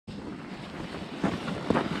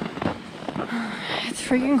It's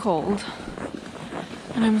freaking cold.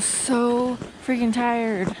 And I'm so freaking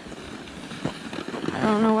tired. I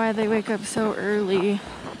don't know why they wake up so early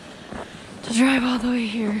to drive all the way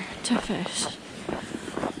here to fish.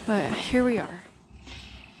 But here we are.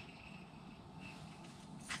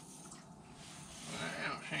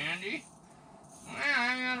 Wow, Sandy. Wow,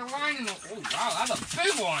 I got a line in the... Oh, wow, that's a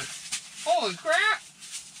big one. Holy crap.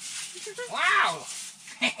 Wow.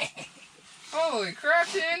 Holy crap,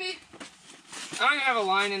 Sandy. I don't have a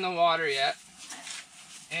line in the water yet.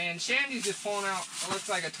 And Sandy's just pulling out what looks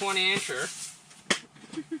like a 20-incher.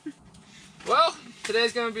 Well,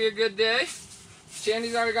 today's going to be a good day.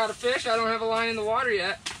 Sandy's already got a fish. I don't have a line in the water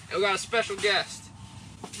yet. And we got a special guest.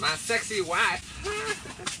 My sexy wife.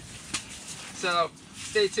 So,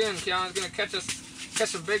 stay tuned. Kiana's going to catch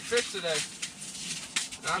some big fish today.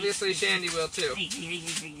 And obviously, Sandy will too.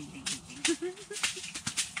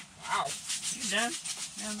 Wow. You done?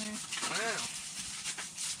 Down there? Wow.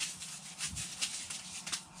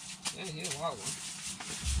 Yeah, you get a wild one.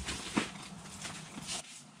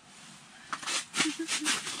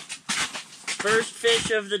 First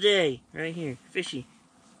fish of the day, right here. Fishy.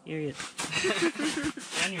 Here he is.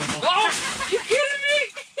 Oh! You kidding me?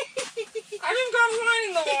 I didn't got a line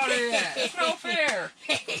in the water yet. It's no fair.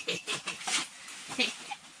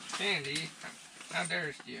 Sandy, how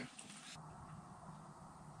dares you?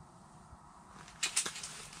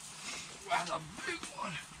 Wow, that's a big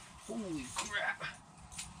one. Holy crap.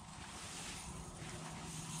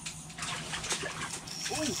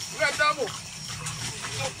 Ooh, we got double.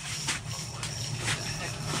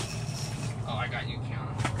 Oh, I got you,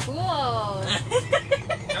 Kiana. Cool.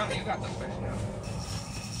 Kiana, you got the fish now.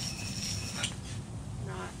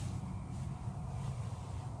 Not.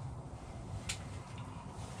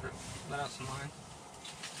 Let out some line.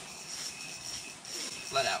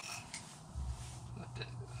 Let out. Let it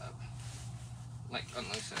up. Like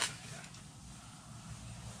unloose it.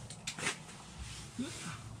 Yeah.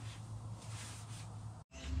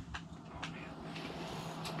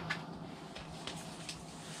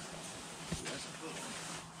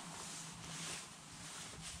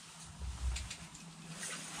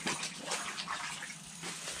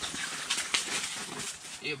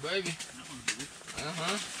 Yeah, baby.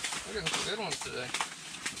 Uh-huh. We're getting some good ones today.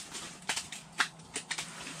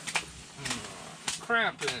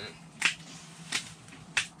 Crapping.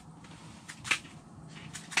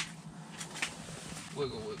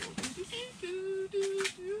 Wiggle, wiggle.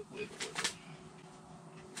 Wiggle, wiggle.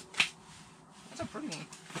 That's a pretty one.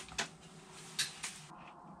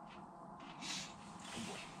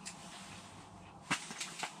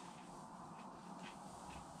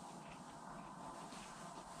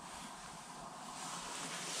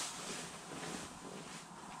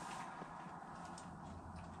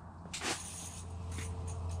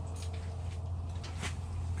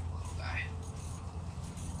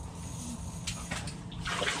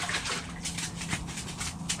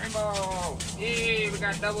 Rainbow! Yay, we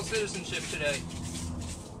got double citizenship today.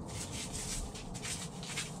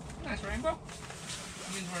 Nice, Rainbow.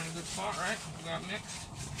 That means we're in a good spot, right? We got mixed.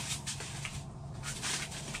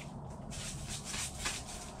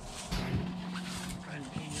 Trying to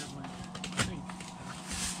change up my thing.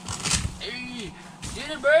 Hey! Get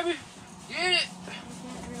it, baby! Get it!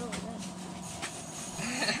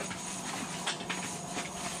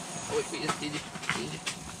 Oh, wait, just did it. Did it.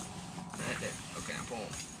 Right there. Okay, I'm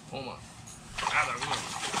pulling. Pull them up. Ah, they're good.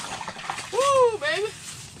 Woo, baby!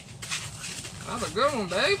 That's a good one,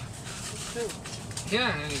 babe.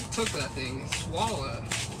 Yeah, and he took that thing and swallowed it.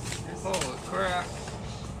 Holy crap.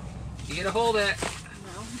 You get a hold of it.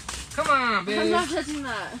 No. Come on, baby. I'm not touching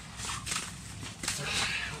that.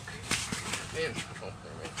 Okay. Man. Oh,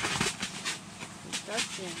 there,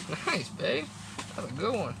 Disgusting. nice, babe. That's a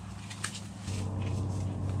good one.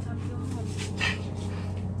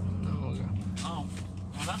 Oh,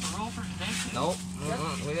 was that the roll for today? Nope.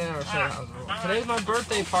 We didn't ever say that was a rule. Today's my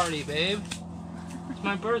birthday party, babe. It's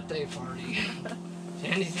my birthday party.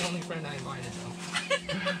 Sandy's the only friend I invited, though.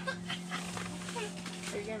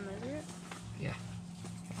 Are you gonna measure it? Yeah.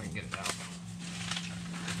 If I can get it out.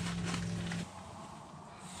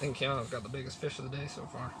 I think Kiana's got the biggest fish of the day so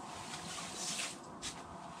far.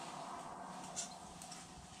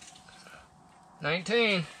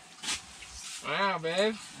 $19. Wow,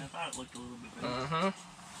 babe. I thought it looked a little bit bigger. Uh-huh.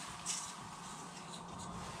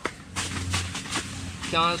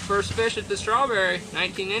 Kiana's first fish at the strawberry.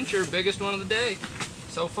 19-incher, biggest one of the day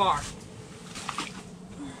so far.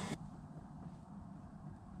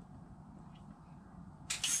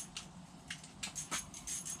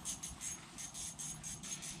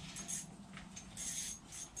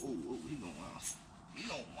 Ooh, he's going wild. He's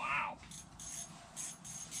going wild.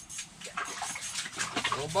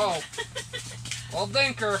 Little bow. Little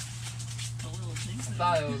dinker. A little thing. I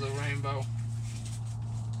thought it was a rainbow.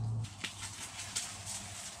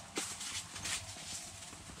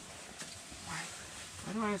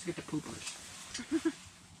 Why do I always get the poopers?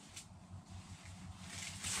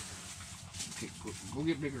 Okay, go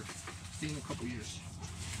get bigger. See you in a couple years.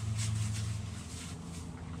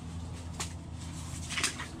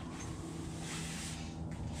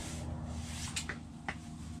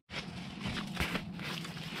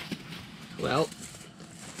 Well,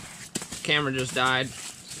 camera just died.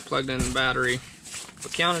 Plugged in the battery.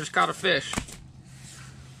 But Kiana just caught a fish.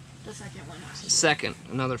 The second one. Second,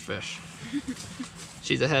 another fish.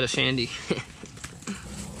 She's ahead of Shandy.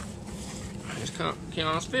 Just caught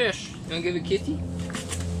Kiana's fish. You wanna give it a kitty?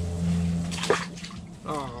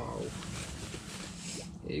 Oh.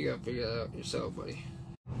 You gotta figure that out yourself, buddy.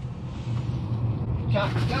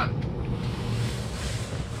 Kiana.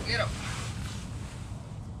 Get him.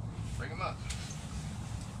 Bring him up.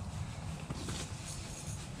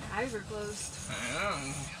 Eyes are closed. I know.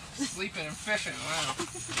 Sleeping and fishing. Wow.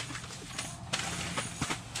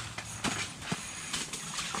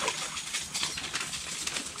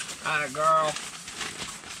 Atta girl.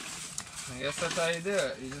 I guess that's how you do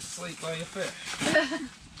it. You just sleep while you fish.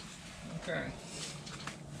 Okay.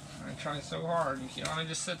 I try so hard and Kiana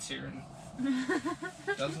just sits here and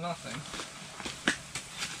does nothing.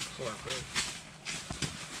 Sort of.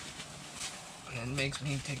 And makes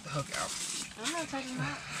me take the hook out. I'm not touching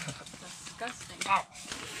that. That's disgusting. Ow!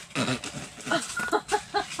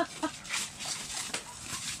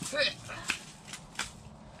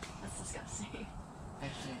 That's disgusting.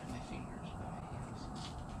 Actually, my fingers.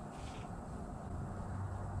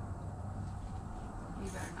 You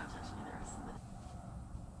better not touch me the rest of it.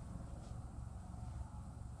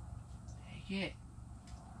 Take it.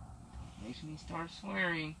 Makes me start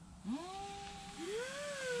swearing.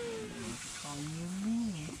 Call you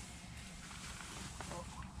mean.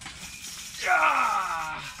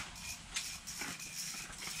 Ah!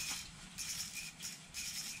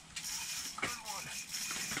 Good one.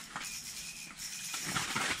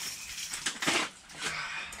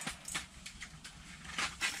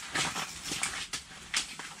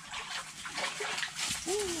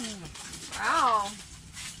 Wow.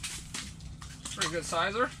 Pretty good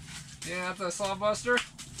sizer. Yeah, that's a saw buster.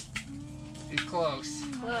 He's close.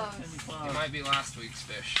 Close. It might be last week's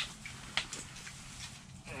fish.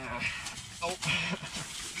 Yeah. Oh.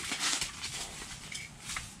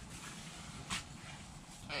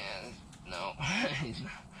 Man, no. He's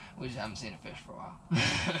not. We just haven't seen a fish for a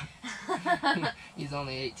while. He's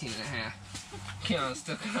only 18 and a half. Kiana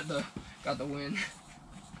still got the win.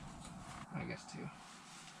 I guess too.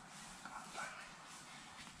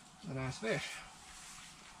 It's a nice fish.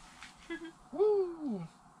 Woo!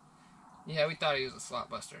 Yeah, we thought he was a slot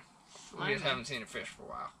buster. We just haven't seen a fish for a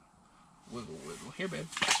while. Wiggle, wiggle. Here, babe.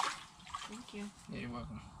 Thank you. Yeah, you're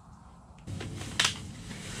welcome.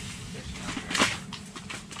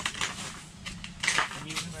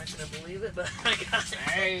 You're not gonna believe it, but I got it.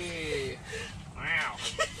 Hey! Wow.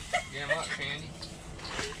 Get him up, Shandy.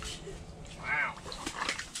 Wow.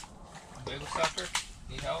 Wiggle sucker.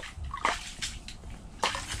 Need help?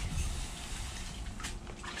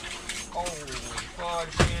 Holy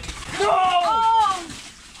fudge, Shandy. No!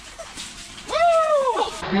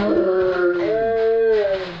 Oh!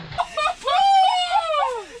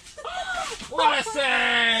 What a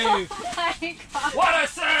save! Oh my god. What a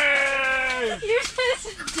save! You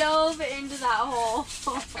just dove into that hole.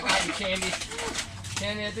 I got you, Candy.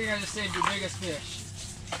 Candy, I think I just saved your biggest fish.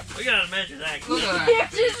 We gotta measure that. Look at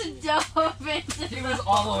that. You just dove into He was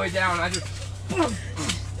all the way down. I just...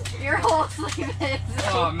 your whole sleeve is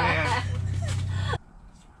Oh, wet. man.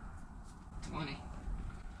 20.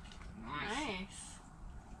 Nice. Nice.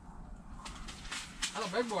 That's a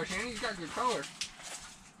big boy, Shandy. He's got good color.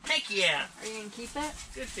 Heck yeah! Are you gonna keep it?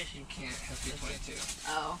 Good fishing. Can't. It has to be 22.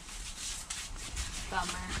 Oh.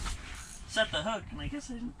 Bummer. Set the hook, and I guess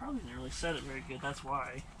I probably didn't really set it very good. That's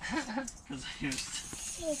why. Because I used.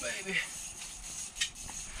 Oh, baby.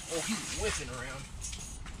 Oh, he's whipping around.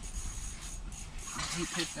 He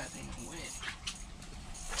picked that thing and went.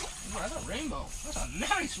 Ooh, that's a rainbow. That's a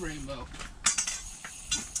nice rainbow.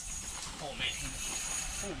 Oh, man.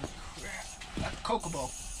 Holy crap. That's a Kokanee.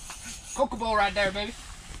 Kokanee right there, baby.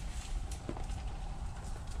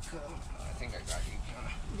 I think I got you,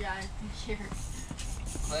 Kiana. Yeah, I think you're.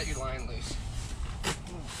 Let your line loose. Oh,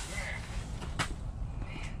 man.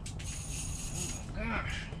 Oh, my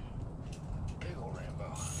gosh. Big old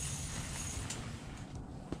rainbow.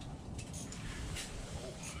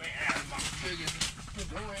 Oh, man, that's my biggest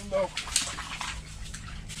rainbow.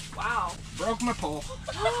 Wow. Bro. broke my pole.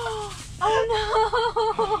 Oh no!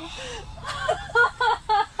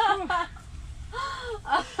 Oh no!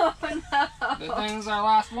 Good thing it's our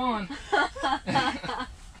last one.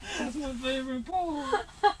 That's my favorite pole.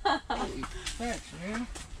 Holy fetch, man.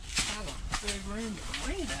 That's a big rainbow.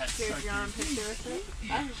 Look at that. Here, if you want a picture with it.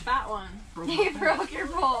 That's a fat one. Broke You my broke your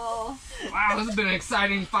pole. Wow, this has been an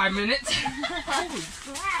exciting 5 minutes. Holy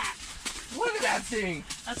crap. Look at that thing.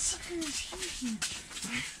 That sucker is huge.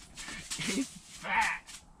 He's fat.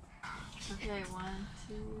 Okay, 1,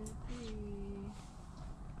 2, 3.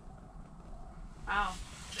 Wow.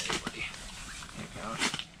 Hey, buddy. Here it goes.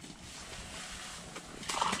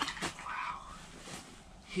 Wow.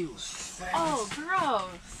 He was fat. Oh,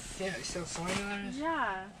 gross. Yeah, he's still swinging on it?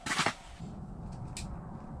 Yeah.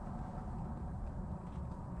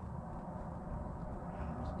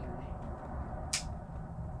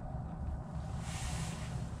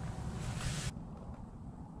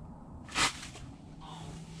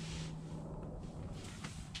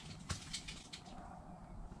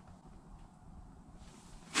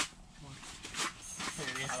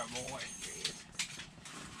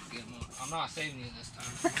 I'm not saving you this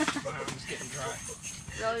time. My arm's getting dry.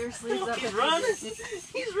 Roll your sleeves up. He's running.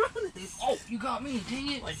 He's running. Oh, you got me,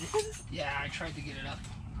 dang it. I did. Yeah, I tried to get it up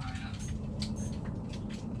high enough.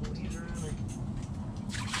 He's running.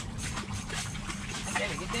 Hey,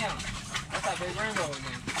 get down. That's that big rainbow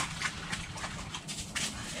again.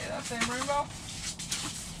 Hey, that same rainbow?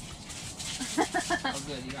 Oh,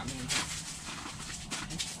 good, you got me.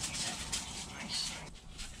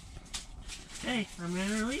 Hey, I'm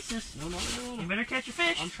gonna release this. No. You better catch your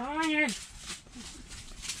fish. I'm trying. Okay,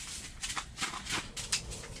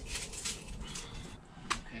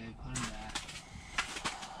 put him back.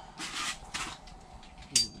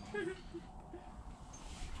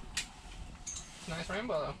 Nice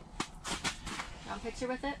rainbow, though. Got a picture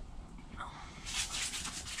with it?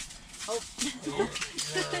 Oh. You're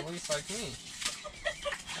at least like me.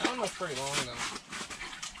 That one was pretty long, though.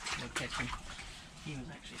 We'll catch him. He was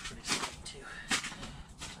actually pretty slick, too.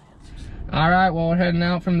 Alright, well, we're heading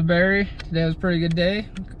out from the berry. Today was a pretty good day.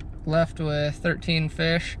 Left with 13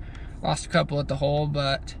 fish. Lost a couple at the hole,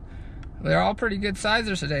 but they're all pretty good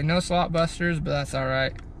sizers today. No slot busters, but that's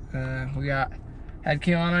alright. We had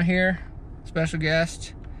Kiana here, special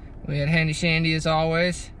guest. We had Handy Shandy as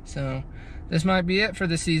always. So this might be it for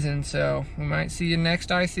the season. So we might see you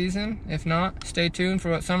next ice season. If not, stay tuned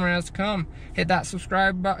for what summer has to come. Hit that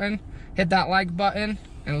subscribe button, hit that like button,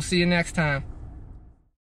 and we'll see you next time.